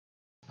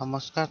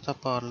नमस्कार,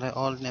 तपाईहरुलाई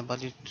all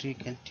Nepali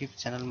trick and tip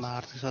च्यानलमा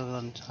हार्दिक स्वागत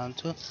गर्न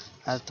चाहन्छु।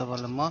 आज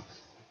तपाईहरुलाई म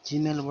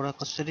जीमेलबाट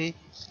कसरी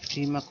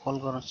फ्रीमा कल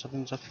गर्न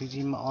सकिन्छ,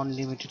 फ्रीमा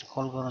अनलिमिटेड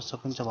कल गर्न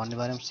सकिन्छ भन्ने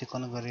बारेमा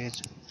सिकाउन गइरहेको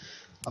छु।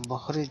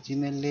 भर्खरै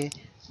जीमेलले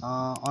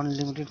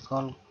अनलिमिटेड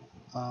कल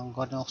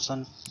गर्ने अप्सन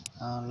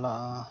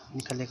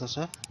निकालेको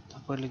छ।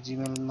 तपाईले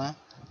जीमेलमा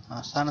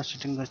सानो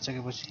सेटिङ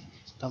गरिसकेपछि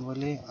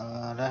तपाईले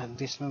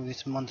देशमा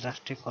विदेशमा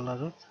अन्तर्राष्ट्रिय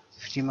कलहरु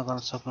फ्रीमा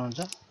गर्न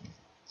सक्नुहुन्छ।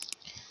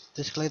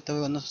 त्यसको लागि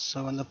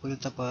सबैभन्दा पहिले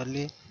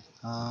तपाईहरुले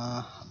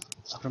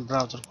आफ्नो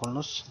ब्राउजर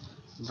खोल्नुस्।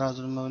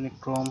 ब्राउजरमा पनि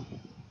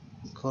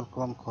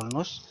क्रोम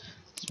खोल्नुस्।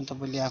 त्यसमा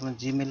तपाईले आफ्नो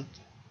जीमेल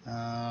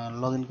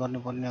लगइन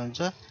गर्नुपर्ने हुन्छ।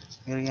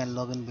 मेरो यहाँ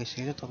लगइन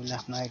भइसकेको छ। तपाईले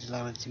आफ्नो आइडी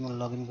लगाएर जीमेल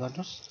लगइन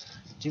गर्नुस्।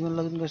 जीमेल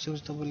लगइन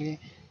गरिसकेपछि तपाईले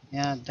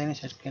यहाँ दाहिने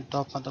साइडको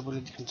टपमा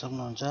तपाईले देख्न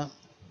सक्नुहुन्छ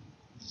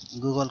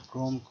गुगल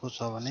क्रोम को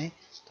छ भने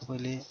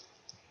तपाईले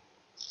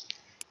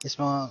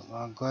यसमा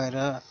गएर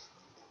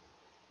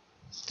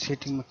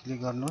सेटिङमा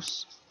क्लिक गर्नुस्।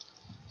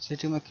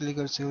 सेटिङमा क्लिक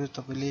गरिसकेपछि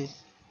तपाईले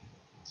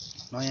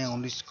नयाँ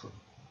विन्डोज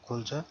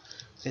खोल्छ।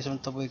 त्यसमा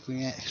तपाईको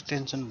यहाँ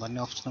एक्सटेन्सन भन्ने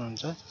अप्सन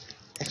हुन्छ।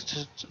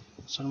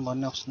 एक्सटेन्सन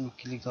भन्ने अप्सनमा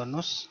क्लिक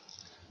गर्नुस्।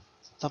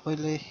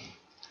 तपाईले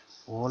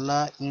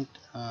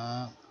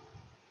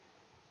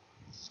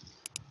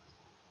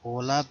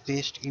होला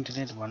बेस्ड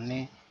इन्टरनेट भन्ने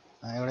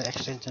एउटा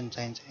एक्सटेन्सन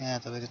चाहिन्छ। यहाँ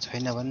तपाईको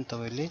छैन भने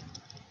तपाईले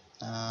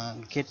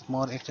गेट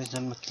मोर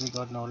एक्सटेन्सनमा क्लिक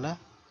गर्नु होला।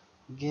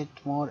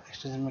 गेट मोर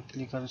एक्सटेन्सनमा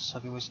क्लिक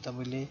गरिसकेपछि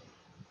तपाईले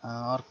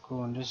अर्को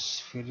विन्डोज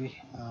फेरि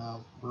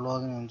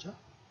लगइन हुन्छ।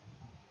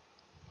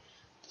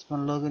 त्यसमा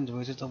लगइन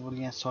भएपछि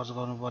तपाईले यहाँ सर्च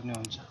गर्नुपर्ने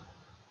हुन्छ।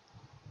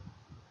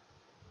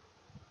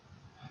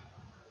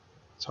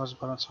 सर्च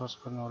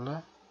गर्नु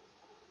होला।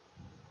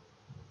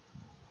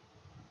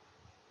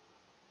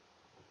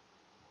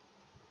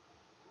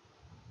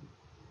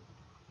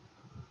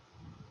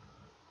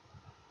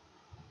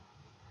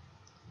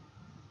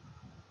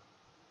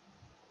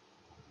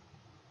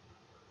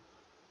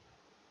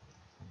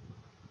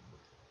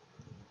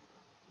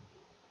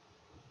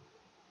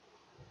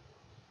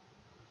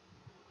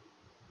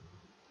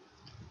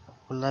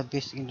 होला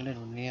बेस्ड इन्टरनेट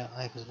भन्ने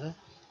आएको छ।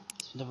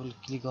 त्यसमा तपाईले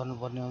क्लिक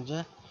गर्नुपर्ने हुन्छ।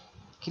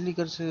 क्लिक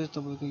गरिसकेपछि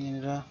तपाईको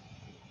यहाँनिर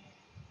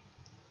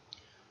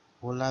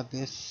होला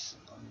बेस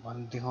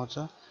भन्ने देखाउँछ।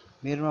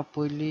 मेरोमा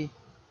पहिले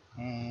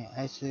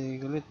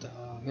आइसकेकोले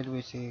एड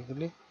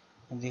भइसकेकोले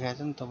देखाएको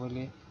छ नि।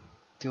 तपाईले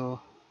त्यो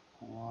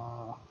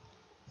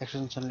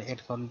एक्सटेन्सनले एड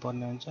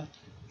गर्नुपर्ने हुन्छ।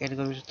 एड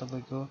गरेपछि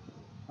तपाईको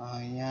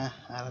यहाँ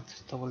आएर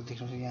तपाईले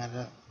देख्नुहुन्छ यहाँ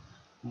आएर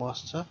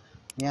बस्छ।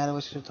 यहाँ आएर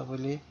बसेपछि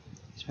तपाईले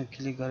यसमा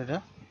क्लिक गरेर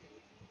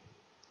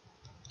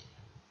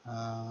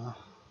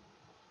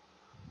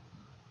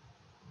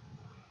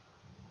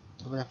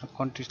तपाईले आफ्नो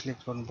कन्ट्री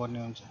सिलेक्ट गर्नुपर्ने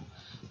हुन्छ।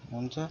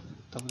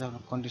 तपाईले आफ्नो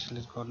कन्ट्री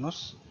सिलेक्ट गर्नुस्।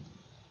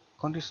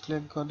 कन्ट्री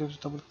सिलेक्ट गरेपछि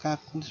तपाईले कहाँ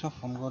कुन देशमा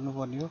फोन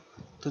गर्नुपर्ने हो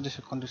त्यो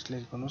देशको कन्ट्री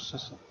सिलेक्ट गर्नुस्।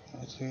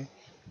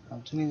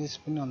 जुनै देश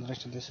पनि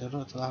अन्तर्राष्ट्रिय देशहरु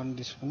अथवा आफ्नो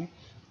देश पनि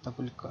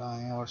तपाईले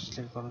यहाँबाट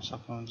सिलेक्ट गर्न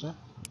सक्नुहुन्छ।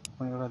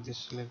 कुनै एउटा देश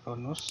सिलेक्ट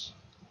गर्नुस्।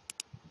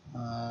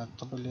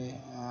 तपाईले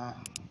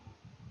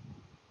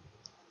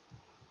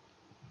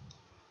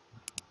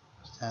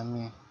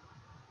हामी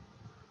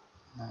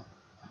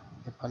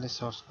नेपाली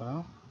सर्च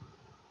गरौँ।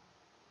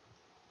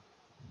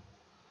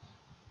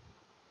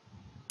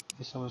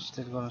 यो सबै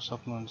सिलेक्ट गर्न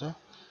सक्नुहुन्छ।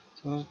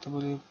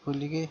 तपाईले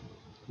पहिलेकै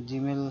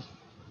जीमेल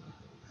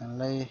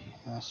लाई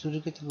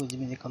सुरुकै तपाईको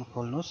जीमेल एकाउन्ट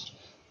खोल्नुस्।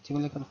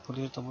 जीमेल एकाउन्ट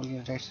खोलेर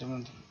तपाईले राइट साइडमा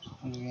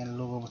यहाँ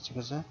लोगो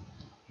बसेको छ।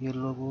 यो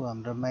लोगो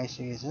हाम्रोमा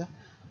आइसकेको छ।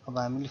 अब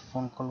हामीले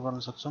फोन कल गर्न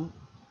सक्छौं।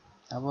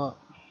 अब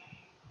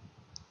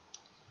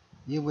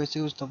यो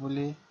भइसकेपछि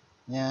तपाईले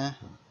यहाँ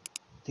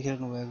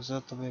देखिरहनु भएको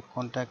छ तपाईको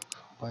कन्ट्याक्ट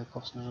भएको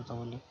अप्सनहरु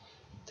तपाईले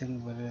देख्नु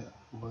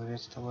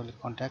भइरहेछ। तपाईले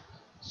कन्ट्याक्ट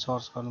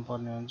सर्च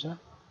गर्नुपर्ने हुन्छ।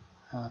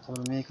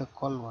 तपाईले मेक अ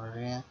कल भनेर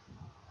यहाँ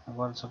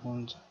गर्न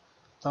सक्नुहुन्छ।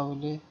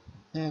 तपाईले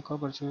यहाँ कल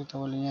गरिसकेपछि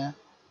तपाईले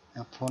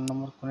यहाँ फोन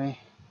नम्बर कुनै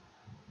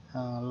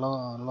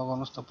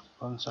लगाउनुस् तपाईले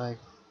गर्न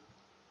चाहेको।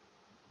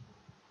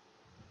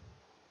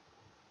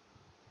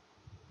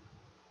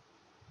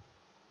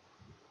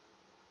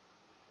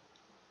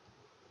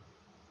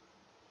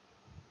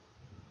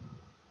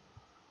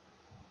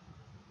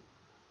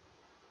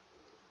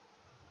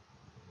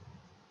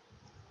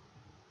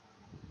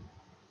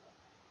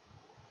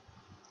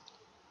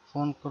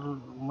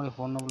 मैले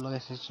फोन नम्बर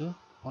लगाइसकेको छु।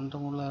 फोन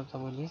नम्बर लगाएर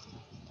तपाईले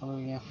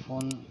यहाँ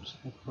फोन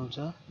खुल्छ।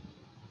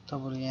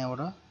 तपाईले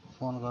यहाँबाट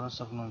फोन गर्न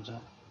सक्नुहुन्छ।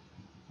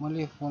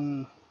 मैले फोन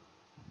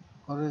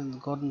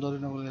गर्नु जरुरी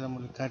नभएकोले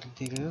मैले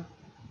काटिदिएको।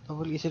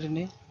 तपाईले यसरी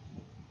नै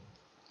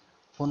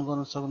फोन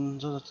गर्न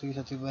सक्नुहुन्छ। जस्तै कि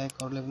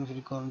साथीभाइहरुलाई पनि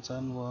फेरि गर्न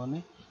चाहनुभयो भने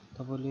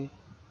तपाईले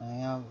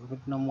यहाँ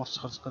नम्बर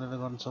सर्च गरेर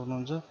गर्न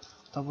सक्नुहुन्छ।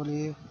 तपाईले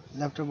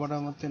ल्यापटपबाट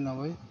मात्रै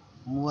नभई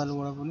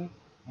मोबाइलबाट पनि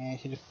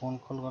यसरी फोन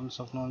कल गर्न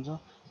सक्नुहुन्छ।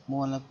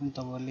 मोबाइलमा पनि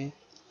तपाईले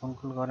फोन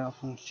कल गर्ने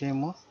अप्सन सेम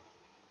हो।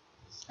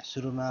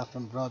 सुरुमा आफ्नो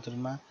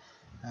ब्राउजरमा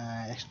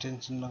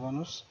एक्सटेन्सन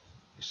लगाउनुस्।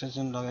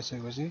 एक्सटेन्सन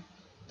लगाइसकेपछि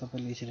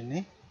तपाईले यसरी नै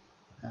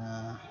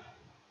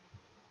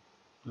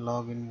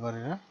लगइन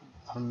गरेर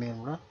आफ्नो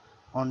मेलबाट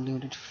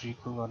अनलिमिटेड फ्री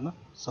कल गर्न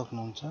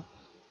सक्नुहुन्छ।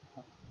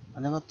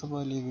 धन्यवाद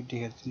तपाईँले यो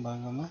भिडियो हेरिदिनु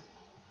भएकोमा।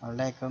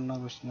 लाइक गर्न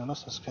नबिर्सिनु होला,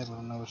 सब्सक्राइब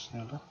गर्न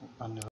नबिर्सिनु होला। धन्यवाद।